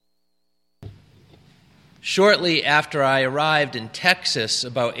Shortly after I arrived in Texas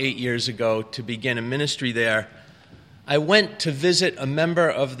about 8 years ago to begin a ministry there, I went to visit a member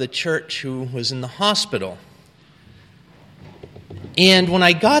of the church who was in the hospital. And when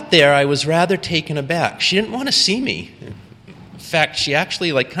I got there, I was rather taken aback. She didn't want to see me. In fact, she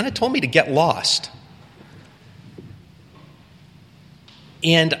actually kind of told me to get lost.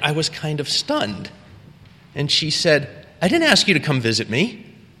 And I was kind of stunned. And she said, "I didn't ask you to come visit me.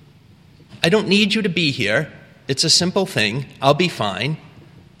 I don't need you to be here. It's a simple thing. I'll be fine.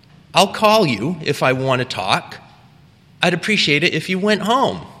 I'll call you if I want to talk. I'd appreciate it if you went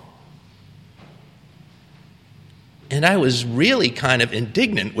home." And I was really kind of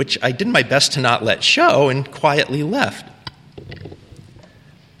indignant, which I did my best to not let show, and quietly left.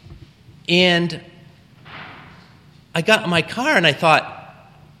 And I got in my car and I thought,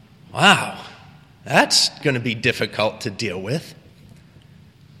 wow, that's going to be difficult to deal with.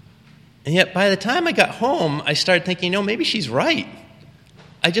 And yet by the time I got home, I started thinking, maybe she's right.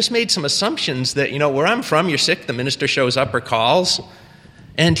 I just made some assumptions that, where I'm from, you're sick, the minister shows up or calls.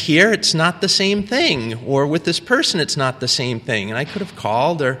 And here, it's not the same thing. Or with this person, it's not the same thing. And I could have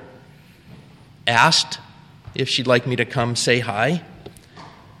called or asked if she'd like me to come say hi.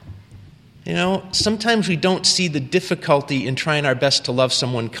 Sometimes we don't see the difficulty in trying our best to love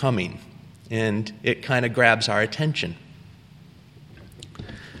someone coming. And it kind of grabs our attention.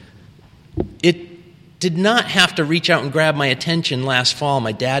 It did not have to reach out and grab my attention last fall.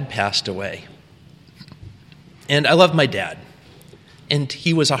 My dad passed away. And I love my dad. And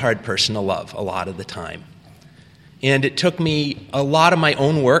he was a hard person to love a lot of the time. And it took me a lot of my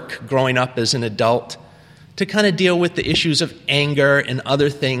own work growing up as an adult to kind of deal with the issues of anger and other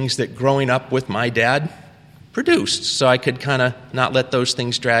things that growing up with my dad produced, so I could kind of not let those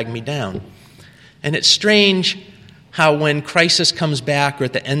things drag me down. And it's strange how when crisis comes back or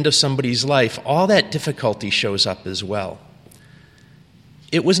at the end of somebody's life, all that difficulty shows up as well.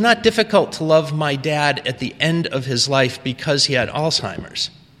 It was not difficult to love my dad at the end of his life because he had Alzheimer's.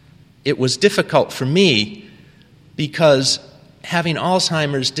 It was difficult for me because having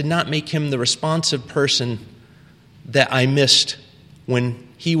Alzheimer's did not make him the responsive person that I missed when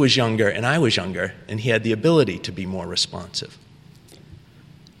he was younger and I was younger, and he had the ability to be more responsive.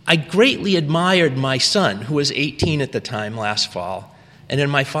 I greatly admired my son, who was 18 at the time last fall, and in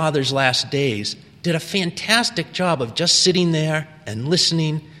my father's last days, did a fantastic job of just sitting there and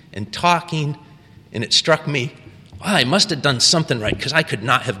listening and talking, and it struck me, I must have done something right, because I could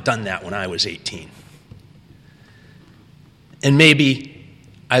not have done that when I was 18. And maybe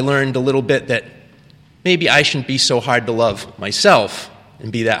I learned a little bit that maybe I shouldn't be so hard to love myself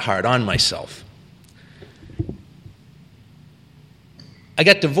and be that hard on myself. I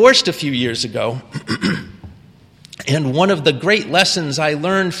got divorced a few years ago, and one of the great lessons I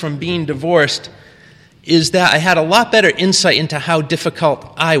learned from being divorced is that I had a lot better insight into how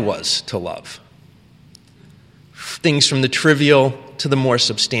difficult I was to love. Things from the trivial to the more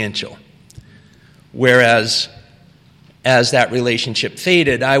substantial. Whereas, as that relationship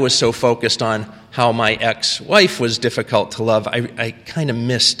faded, I was so focused on how my ex-wife was difficult to love, I kind of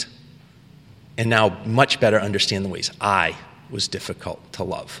missed and now much better understand the ways I was difficult to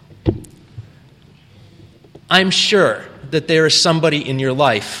love. I'm sure that there is somebody in your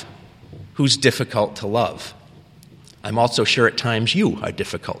life who's difficult to love. I'm also sure at times you are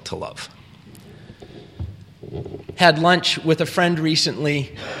difficult to love. Had lunch with a friend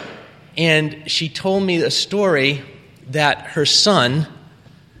recently, and she told me a story that her son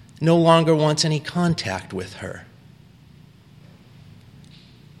no longer wants any contact with her.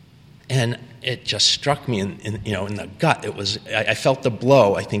 And it just struck me in the gut. I felt the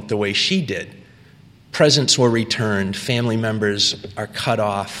blow, I think, the way she did. Presents were returned, family members are cut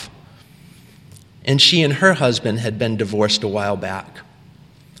off. And she and her husband had been divorced a while back.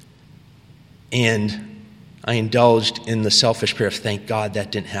 And I indulged in the selfish prayer of, thank God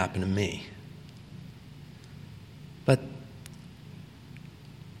that didn't happen to me. But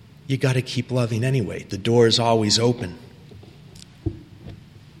you got to keep loving anyway. The door is always open.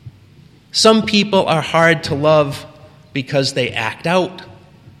 Some people are hard to love because they act out.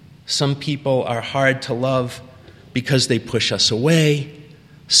 Some people are hard to love because they push us away.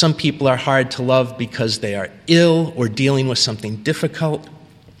 Some people are hard to love because they are ill or dealing with something difficult.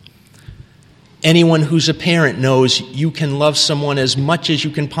 Anyone who's a parent knows you can love someone as much as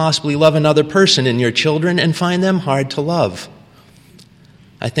you can possibly love another person in your children and find them hard to love.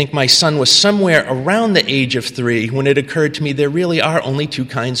 I think my son was somewhere around the age of 3 when it occurred to me there really are only 2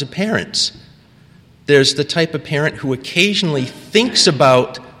 kinds of parents. There's the type of parent who occasionally thinks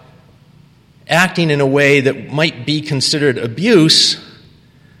about acting in a way that might be considered abuse,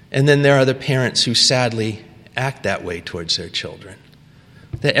 And then there are the parents who sadly act that way towards their children.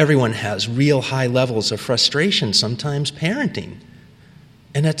 That everyone has real high levels of frustration sometimes parenting.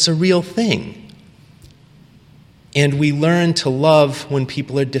 And that's a real thing. And we learn to love when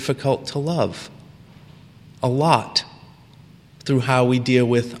people are difficult to love. A lot. Through how we deal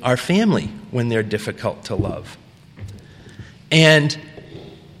with our family when they're difficult to love. And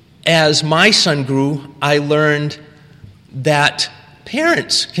as my son grew, I learned that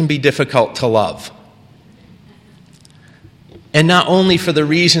parents can be difficult to love. And not only for the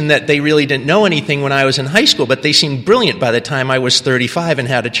reason that they really didn't know anything when I was in high school, but they seemed brilliant by the time I was 35 and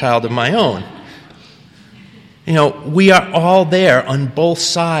had a child of my own. You know, we are all there on both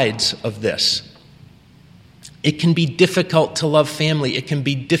sides of this. It can be difficult to love family. It can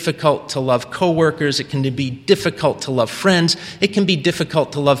be difficult to love coworkers. It can be difficult to love friends. It can be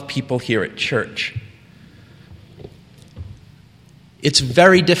difficult to love people here at church. It's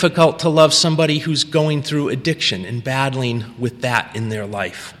very difficult to love somebody who's going through addiction and battling with that in their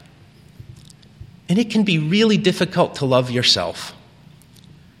life. And it can be really difficult to love yourself.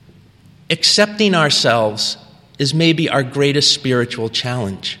 Accepting ourselves is maybe our greatest spiritual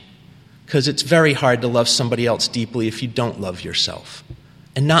challenge, because it's very hard to love somebody else deeply if you don't love yourself.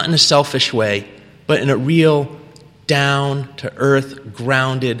 And not in a selfish way, but in a real down-to-earth,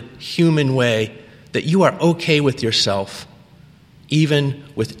 grounded, human way that you are okay with yourself, even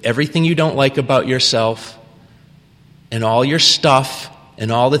with everything you don't like about yourself and all your stuff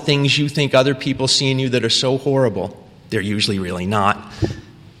and all the things you think other people see in you that are so horrible. They're usually really not.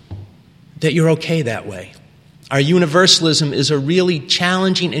 That you're okay that way. Our universalism is a really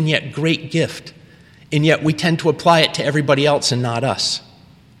challenging and yet great gift, and yet we tend to apply it to everybody else and not us.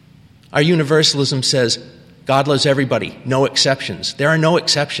 Our universalism says, God loves everybody, no exceptions. There are no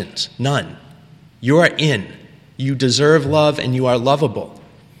exceptions, none. You are in. You deserve love and you are lovable.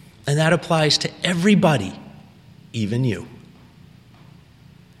 And that applies to everybody, even you.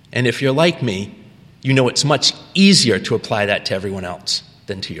 And if you're like me, you know it's much easier to apply that to everyone else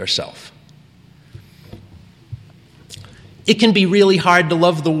than to yourself. It can be really hard to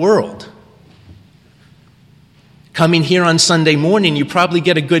love the world. Coming here on Sunday morning, you probably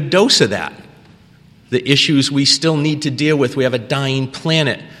get a good dose of that. The issues we still need to deal with. We have a dying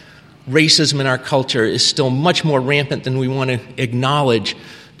planet. Racism in our culture is still much more rampant than we want to acknowledge.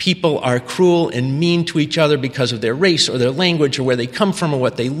 People are cruel and mean to each other because of their race or their language or where they come from or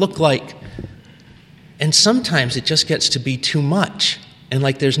what they look like. And sometimes it just gets to be too much. And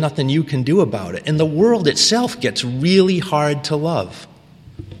like there's nothing you can do about it. And the world itself gets really hard to love.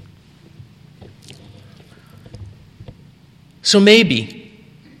 So maybe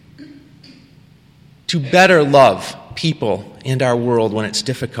to better love people and our world when it's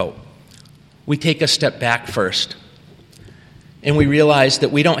difficult, we take a step back first. And we realize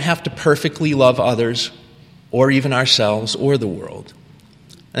that we don't have to perfectly love others or even ourselves or the world.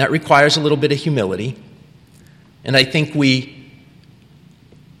 And that requires a little bit of humility. And I think we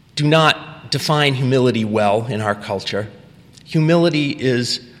do not define humility well in our culture. Humility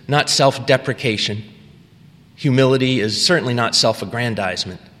is not self-deprecation. Humility is certainly not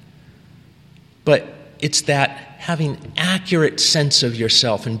self-aggrandizement. But it's that having accurate sense of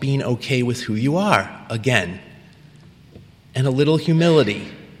yourself and being okay with who you are, again. And a little humility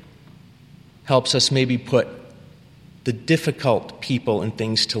helps us maybe put the difficult people and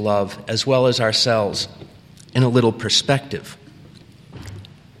things to love, as well as ourselves, in a little perspective.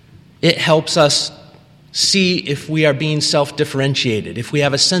 It helps us see if we are being self-differentiated, if we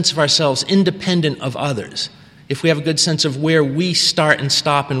have a sense of ourselves independent of others, if we have a good sense of where we start and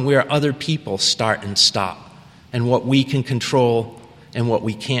stop and where other people start and stop, and what we can control and what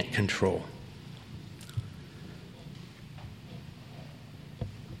we can't control.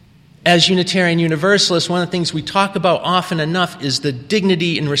 As Unitarian Universalists, one of the things we talk about often enough is the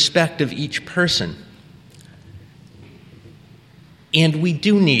dignity and respect of each person. And we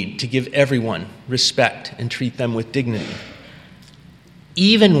do need to give everyone respect and treat them with dignity,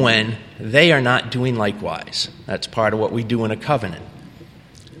 even when they are not doing likewise. That's part of what we do in a covenant.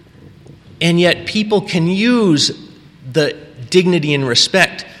 And yet people can use the dignity and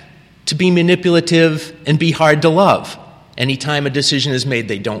respect to be manipulative and be hard to love. Anytime a decision is made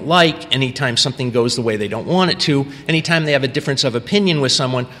they don't like, anytime something goes the way they don't want it to, anytime they have a difference of opinion with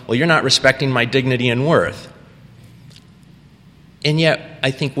someone, well, you're not respecting my dignity and worth. And yet,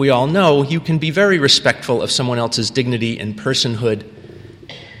 I think we all know you can be very respectful of someone else's dignity and personhood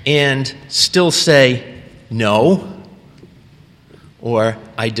and still say, no, or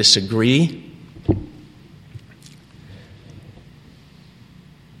I disagree.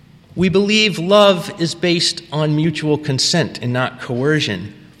 We believe love is based on mutual consent and not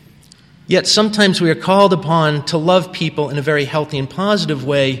coercion. Yet sometimes we are called upon to love people in a very healthy and positive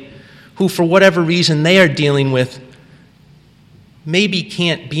way who, for whatever reason they are dealing with, maybe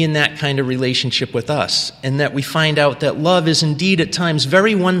can't be in that kind of relationship with us, and that we find out that love is indeed at times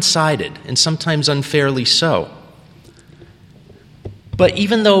very one-sided, and sometimes unfairly so. But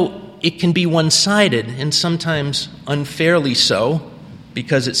even though it can be one-sided, and sometimes unfairly so,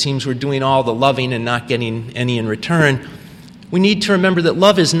 because it seems we're doing all the loving and not getting any in return, we need to remember that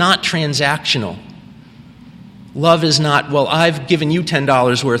love is not transactional. Love is not, well, I've given you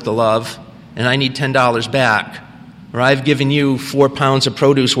 $10 worth of love, and I need $10 back. Or I've given you 4 pounds of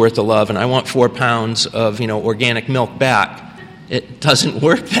produce worth of love, and I want 4 pounds of, organic milk back. It doesn't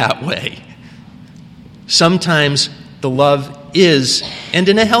work that way. Sometimes the love is, and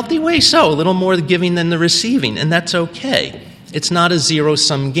in a healthy way so, a little more the giving than the receiving, and that's okay. It's not a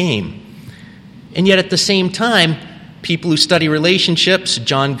zero-sum game. And yet at the same time, people who study relationships,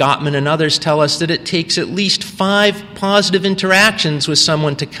 John Gottman and others, tell us that it takes at least 5 positive interactions with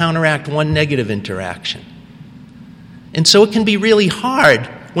someone to counteract 1 negative interaction. And so it can be really hard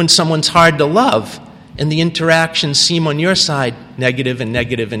when someone's hard to love and the interactions seem on your side negative and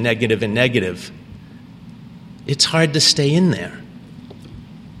negative and negative and negative. It's hard to stay in there.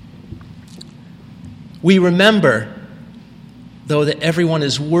 We remember, though, that everyone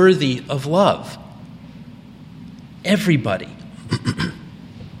is worthy of love. Everybody.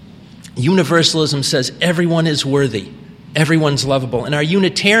 Universalism says everyone is worthy. Everyone's lovable. And our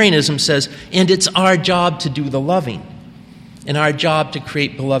Unitarianism says, and it's our job to do the loving. And our job to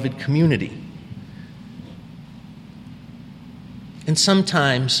create beloved community. And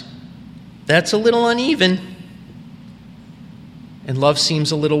sometimes that's a little uneven, and love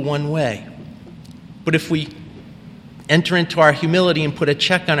seems a little one way. But if we enter into our humility and put a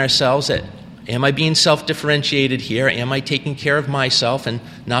check on ourselves that, am I being self-differentiated here? Am I taking care of myself and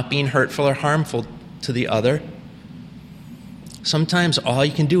not being hurtful or harmful to the other? Sometimes all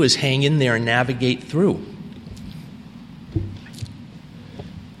you can do is hang in there and navigate through.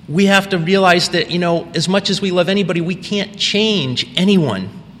 We have to realize that, as much as we love anybody, we can't change anyone.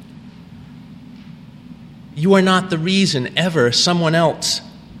 You are not the reason ever someone else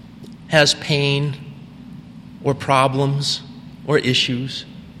has pain or problems or issues.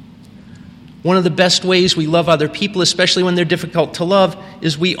 One of the best ways we love other people, especially when they're difficult to love,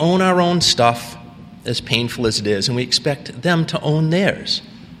 is we own our own stuff, as painful as it is, and we expect them to own theirs.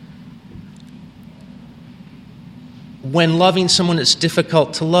 When loving someone that's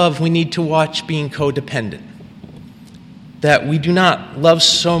difficult to love, we need to watch being codependent. That we do not love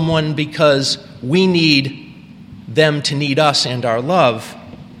someone because we need them to need us and our love.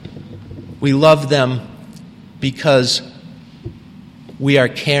 We love them because we are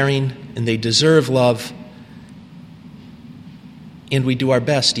caring and they deserve love, and we do our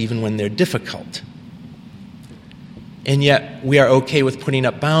best even when they're difficult. And yet we are okay with putting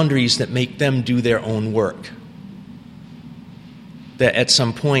up boundaries that make them do their own work. That at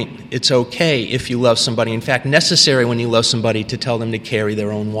some point it's okay if you love somebody, in fact necessary when you love somebody, to tell them to carry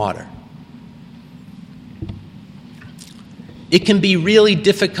their own water. It can be really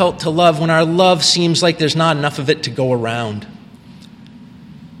difficult to love when our love seems like there's not enough of it to go around.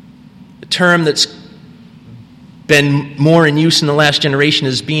 A term that's been more in use in the last generation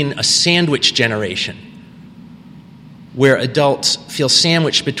is being a sandwich generation, where adults feel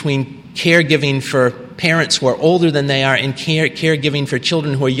sandwiched between caregiving for parents who are older than they are and caregiving for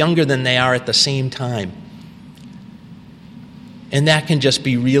children who are younger than they are at the same time. And that can just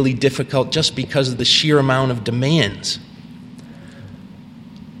be really difficult just because of the sheer amount of demands.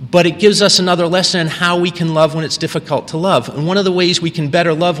 But it gives us another lesson on how we can love when it's difficult to love. And one of the ways we can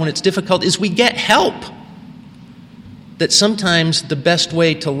better love when it's difficult is we get help. That sometimes the best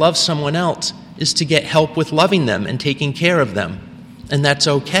way to love someone else is to get help with loving them and taking care of them. And that's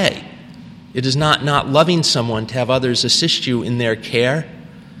okay. It is not loving someone to have others assist you in their care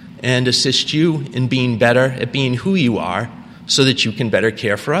and assist you in being better at being who you are so that you can better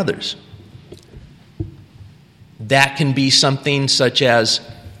care for others. That can be something such as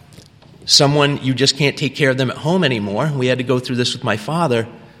someone, you just can't take care of them at home anymore. We had to go through this with my father.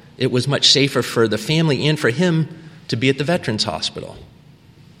 It was much safer for the family and for him to be at the Veterans Hospital.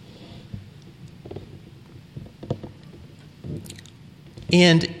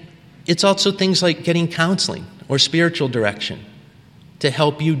 And it's also things like getting counseling or spiritual direction to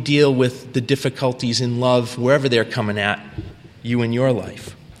help you deal with the difficulties in love wherever they're coming at you in your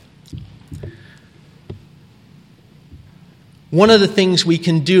life. One of the things we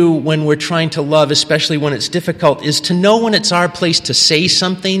can do when we're trying to love, especially when it's difficult, is to know when it's our place to say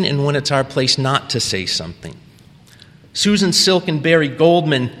something and when it's our place not to say something. Susan Silk and Barry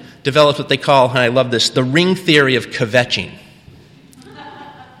Goldman developed what they call, and I love this, the ring theory of kvetching.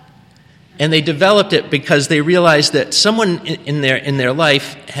 And they developed it because they realized that someone in their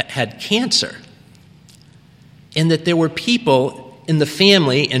life had cancer, and that there were people in the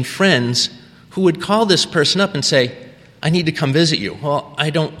family and friends who would call this person up and say, I need to come visit you. Well,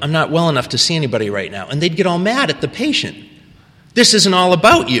 I'm not well enough to see anybody right now. And they'd get all mad at the patient. This isn't all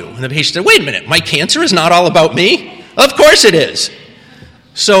about you. And the patient said, wait a minute, my cancer is not all about me? Of course it is.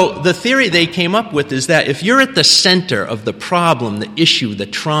 So the theory they came up with is that if you're at the center of the problem, the issue, the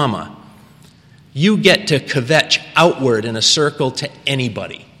trauma, you get to kvetch outward in a circle to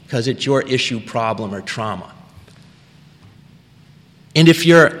anybody because it's your issue, problem, or trauma. And if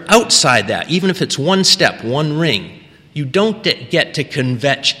you're outside that, even if it's one step, one ring, you don't get to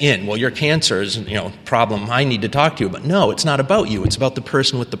kvetch in. Well, your cancer is, problem I need to talk to you about. No, it's not about you. It's about the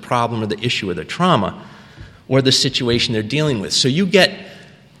person with the problem or the issue or the trauma or the situation they're dealing with. So you get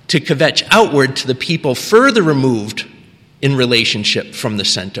to kvetch outward to the people further removed in relationship from the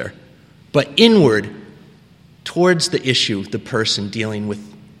center, but inward towards the issue, the person dealing with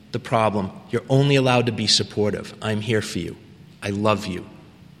the problem. You're only allowed to be supportive. I'm here for you. I love you.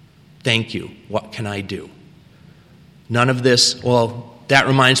 Thank you. What can I do? None of this, well, that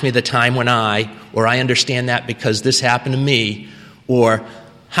reminds me of the time when or I understand that because this happened to me, or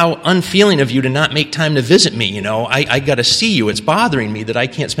how unfeeling of you to not make time to visit me, I got to see you. It's bothering me that I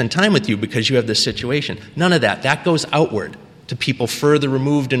can't spend time with you because you have this situation. None of that. That goes outward to people further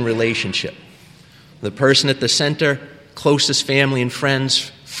removed in relationship. The person at the center, closest family and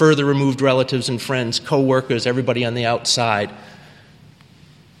friends, further removed relatives and friends, co-workers, everybody on the outside.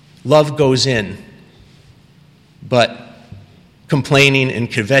 Love goes in, but complaining and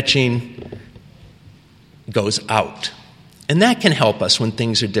kvetching goes out. And that can help us when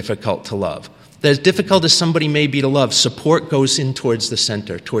things are difficult to love. As difficult as somebody may be to love, support goes in towards the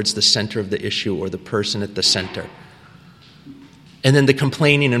center of the issue or the person at the center. And then the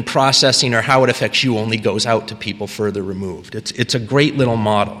complaining and processing or how it affects you only goes out to people further removed. It's a great little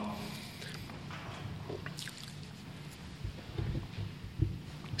model.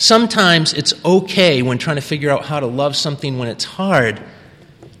 Sometimes it's okay when trying to figure out how to love something when it's hard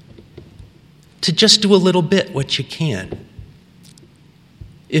to just do a little bit what you can.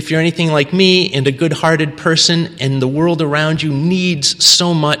 If you're anything like me and a good-hearted person and the world around you needs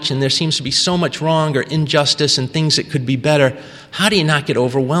so much and there seems to be so much wrong or injustice and things that could be better, how do you not get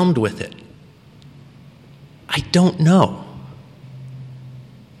overwhelmed with it? I don't know.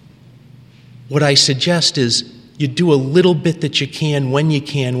 What I suggest is you do a little bit that you can, when you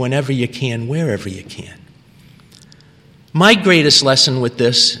can, whenever you can, wherever you can. My greatest lesson with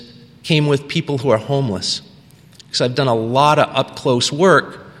this came with people who are homeless, because I've done a lot of up-close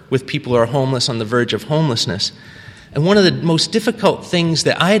work with people who are homeless, on the verge of homelessness. And one of the most difficult things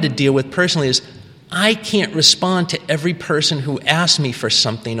that I had to deal with personally is I can't respond to every person who asks me for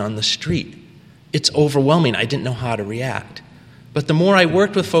something on the street. It's overwhelming. I didn't know how to react. But the more I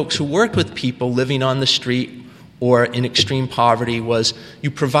worked with folks who worked with people living on the street or in extreme poverty was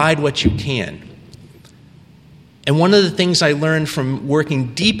you provide what you can. And one of the things I learned from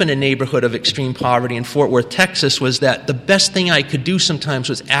working deep in a neighborhood of extreme poverty in Fort Worth, Texas, was that the best thing I could do sometimes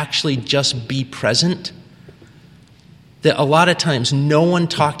was actually just be present. That a lot of times no one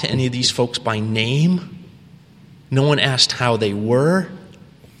talked to any of these folks by name. No one asked how they were.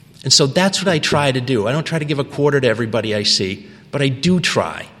 And so that's what I try to do. I don't try to give a quarter to everybody I see, but I do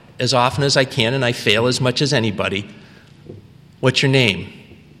try as often as I can, and I fail as much as anybody. What's your name?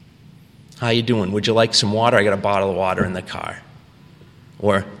 How you doing? Would you like some water? I got a bottle of water in the car.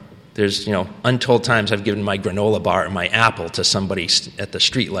 Or there's, untold times I've given my granola bar or my apple to somebody at the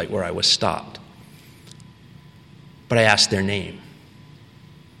streetlight where I was stopped. But I asked their name.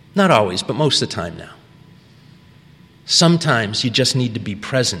 Not always, but most of the time now. Sometimes you just need to be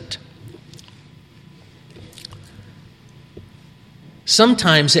present.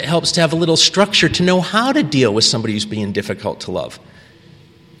 Sometimes it helps to have a little structure to know how to deal with somebody who's being difficult to love.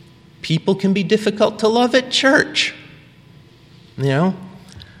 People can be difficult to love at church.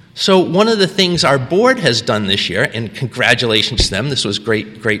 So one of the things our board has done this year, and congratulations to them, this was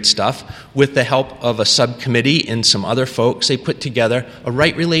great stuff, with the help of a subcommittee and some other folks, they put together a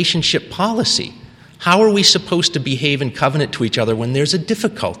right relationship policy. How are we supposed to behave in covenant to each other when there's a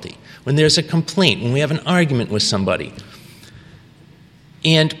difficulty, when there's a complaint, when we have an argument with somebody?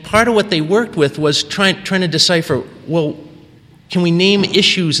 And part of what they worked with was trying to decipher, well, can we name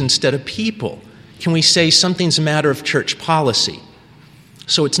issues instead of people? Can we say something's a matter of church policy?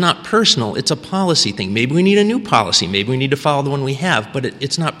 So it's not personal, it's a policy thing. Maybe we need a new policy. Maybe we need to follow the one we have, but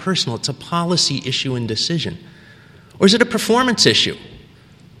it's not personal. It's a policy issue and decision. Or is it a performance issue?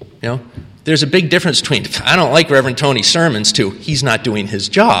 There's a big difference between, I don't like Reverend Tony's sermons, to he's not doing his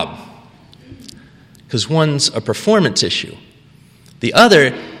job. Because one's a performance issue. The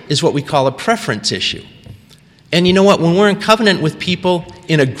other is what we call a preference issue. And you know what? When we're in covenant with people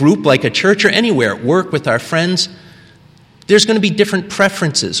in a group like a church or anywhere, at work with our friends, there's going to be different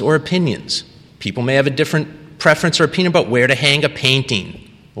preferences or opinions. People may have a different preference or opinion about where to hang a painting,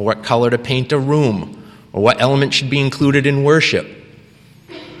 or what color to paint a room, or what element should be included in worship.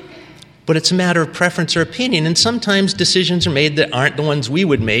 But it's a matter of preference or opinion, and sometimes decisions are made that aren't the ones we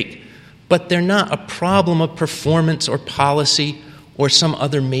would make, but they're not a problem of performance or policy or some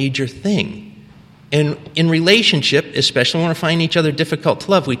other major thing. And in relationship, especially when we find each other difficult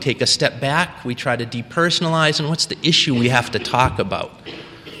to love, we take a step back, we try to depersonalize, and what's the issue we have to talk about?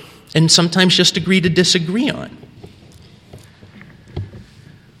 And sometimes just agree to disagree on.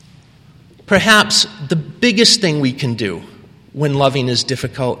 Perhaps the biggest thing we can do when loving is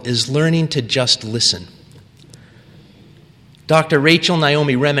difficult is learning to just listen. Dr. Rachel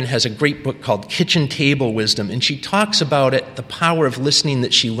Naomi Remen has a great book called Kitchen Table Wisdom, and she talks about it, the power of listening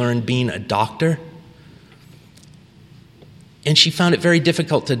that she learned being a doctor. And she found it very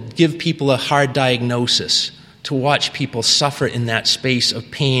difficult to give people a hard diagnosis, to watch people suffer in that space of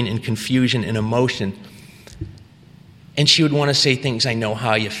pain and confusion and emotion. And she would want to say things, I know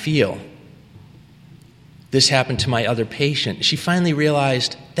how you feel. This happened to my other patient. She finally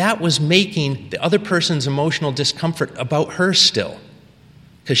realized that was making the other person's emotional discomfort about her still,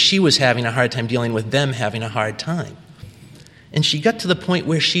 because she was having a hard time dealing with them having a hard time. And she got to the point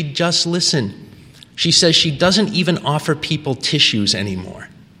where she'd just listen. She says she doesn't even offer people tissues anymore,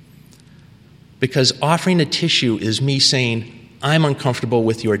 because offering a tissue is me saying, I'm uncomfortable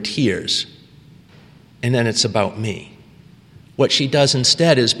with your tears, and then it's about me. What she does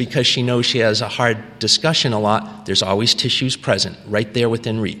instead is, because she knows she has a hard discussion a lot, there's always tissues present, right there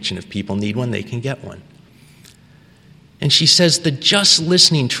within reach, and if people need one, they can get one. And she says the just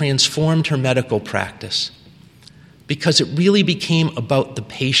listening transformed her medical practice, because it really became about the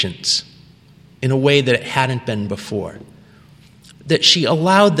patients in a way that it hadn't been before. That she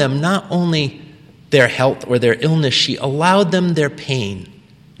allowed them not only their health or their illness, she allowed them their pain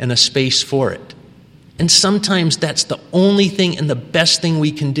and a space for it. And sometimes that's the only thing and the best thing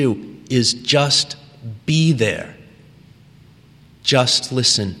we can do is just be there. Just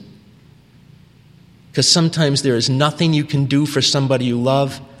listen. Because sometimes there is nothing you can do for somebody you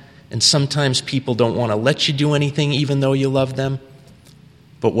love, and sometimes people don't want to let you do anything even though you love them.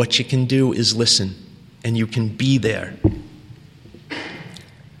 But what you can do is listen, and you can be there.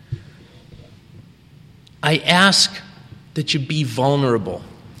 I ask that you be vulnerable,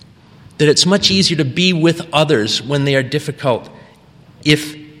 that it's much easier to be with others when they are difficult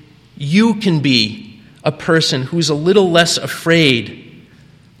if you can be a person who's a little less afraid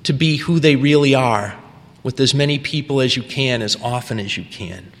to be who they really are with as many people as you can, as often as you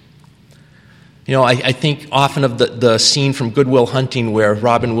can. I think often of the scene from Good Will Hunting where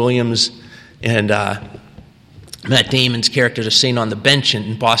Robin Williams and Matt Damon's characters are sitting on the bench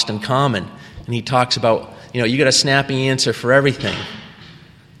in Boston Common, and he talks about, you got a snappy answer for everything,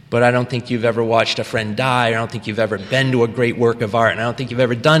 but I don't think you've ever watched a friend die, I don't think you've ever been to a great work of art, and I don't think you've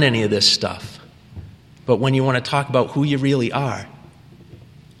ever done any of this stuff. But when you want to talk about who you really are,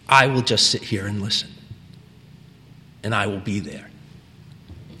 I will just sit here and listen, and I will be there.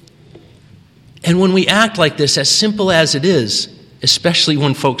 And when we act like this, as simple as it is, especially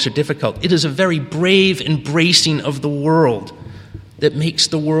when folks are difficult, it is a very brave embracing of the world that makes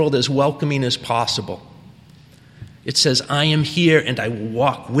the world as welcoming as possible. It says, I am here and I will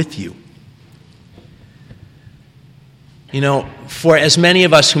walk with you. For as many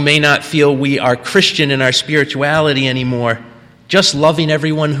of us who may not feel we are Christian in our spirituality anymore, just loving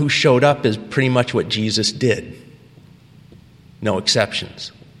everyone who showed up is pretty much what Jesus did. No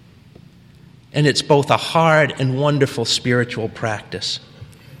exceptions. And it's both a hard and wonderful spiritual practice.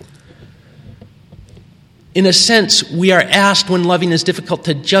 In a sense, we are asked when loving is difficult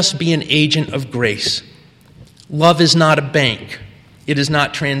to just be an agent of grace. Love is not a bank. It is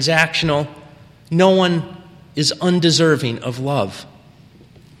not transactional. No one is undeserving of love.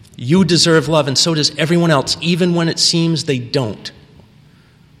 You deserve love, and so does everyone else, even when it seems they don't.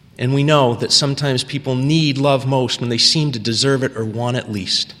 And we know that sometimes people need love most when they seem to deserve it or want it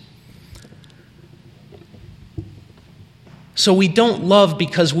least. So we don't love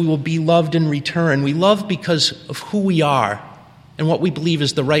because we will be loved in return. We love because of who we are and what we believe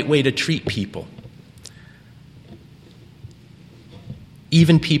is the right way to treat people.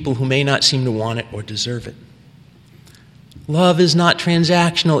 Even people who may not seem to want it or deserve it. Love is not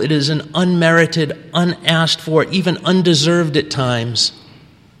transactional. It is an unmerited, unasked for, even undeserved at times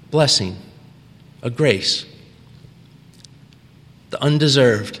blessing, a grace, the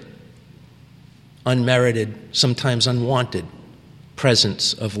undeserved, unmerited, sometimes unwanted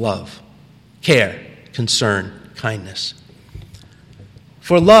presence of love, care, concern, kindness.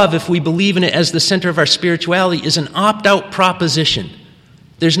 For love, if we believe in it as the center of our spirituality, is an opt-out proposition.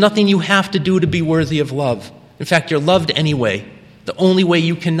 There's nothing you have to do to be worthy of love. In fact, you're loved anyway. The only way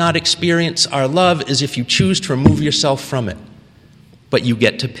you cannot experience our love is if you choose to remove yourself from it. But you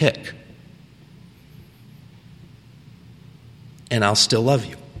get to pick. And I'll still love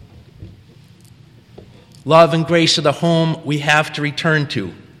you. Love and grace are the home we have to return to.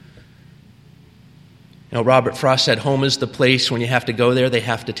 You know, Robert Frost said, home is the place when you have to go there, they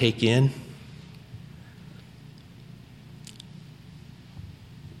have to take you in.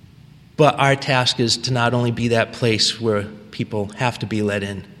 But our task is to not only be that place where people have to be let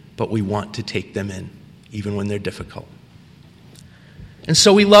in, but we want to take them in, even when they're difficult. And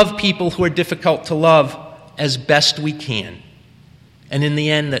so we love people who are difficult to love as best we can. And in the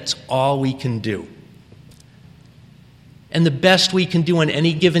end, that's all we can do. And the best we can do on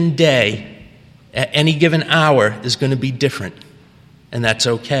any given day, at any given hour, is going to be different. And that's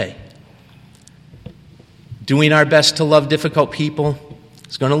okay. Doing our best to love difficult people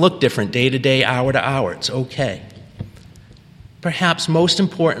is going to look different day to day, hour to hour. It's okay. Perhaps most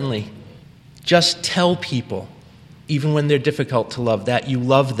importantly, just tell people, even when they're difficult to love, that you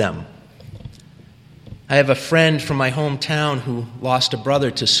love them. I have a friend from my hometown who lost a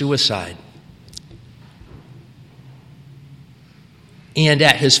brother to suicide. And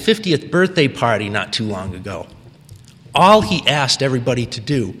at his 50th birthday party not too long ago, all he asked everybody to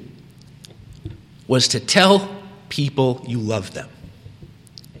do was to tell people you love them.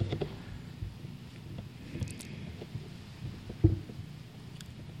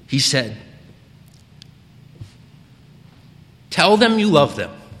 He said, tell them you love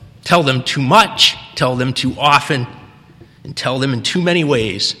them. Tell them too much, tell them too often, and tell them in too many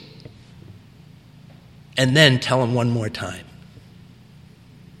ways. And then tell them one more time.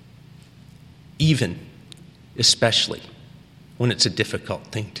 Even, especially, when it's a difficult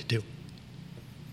thing to do.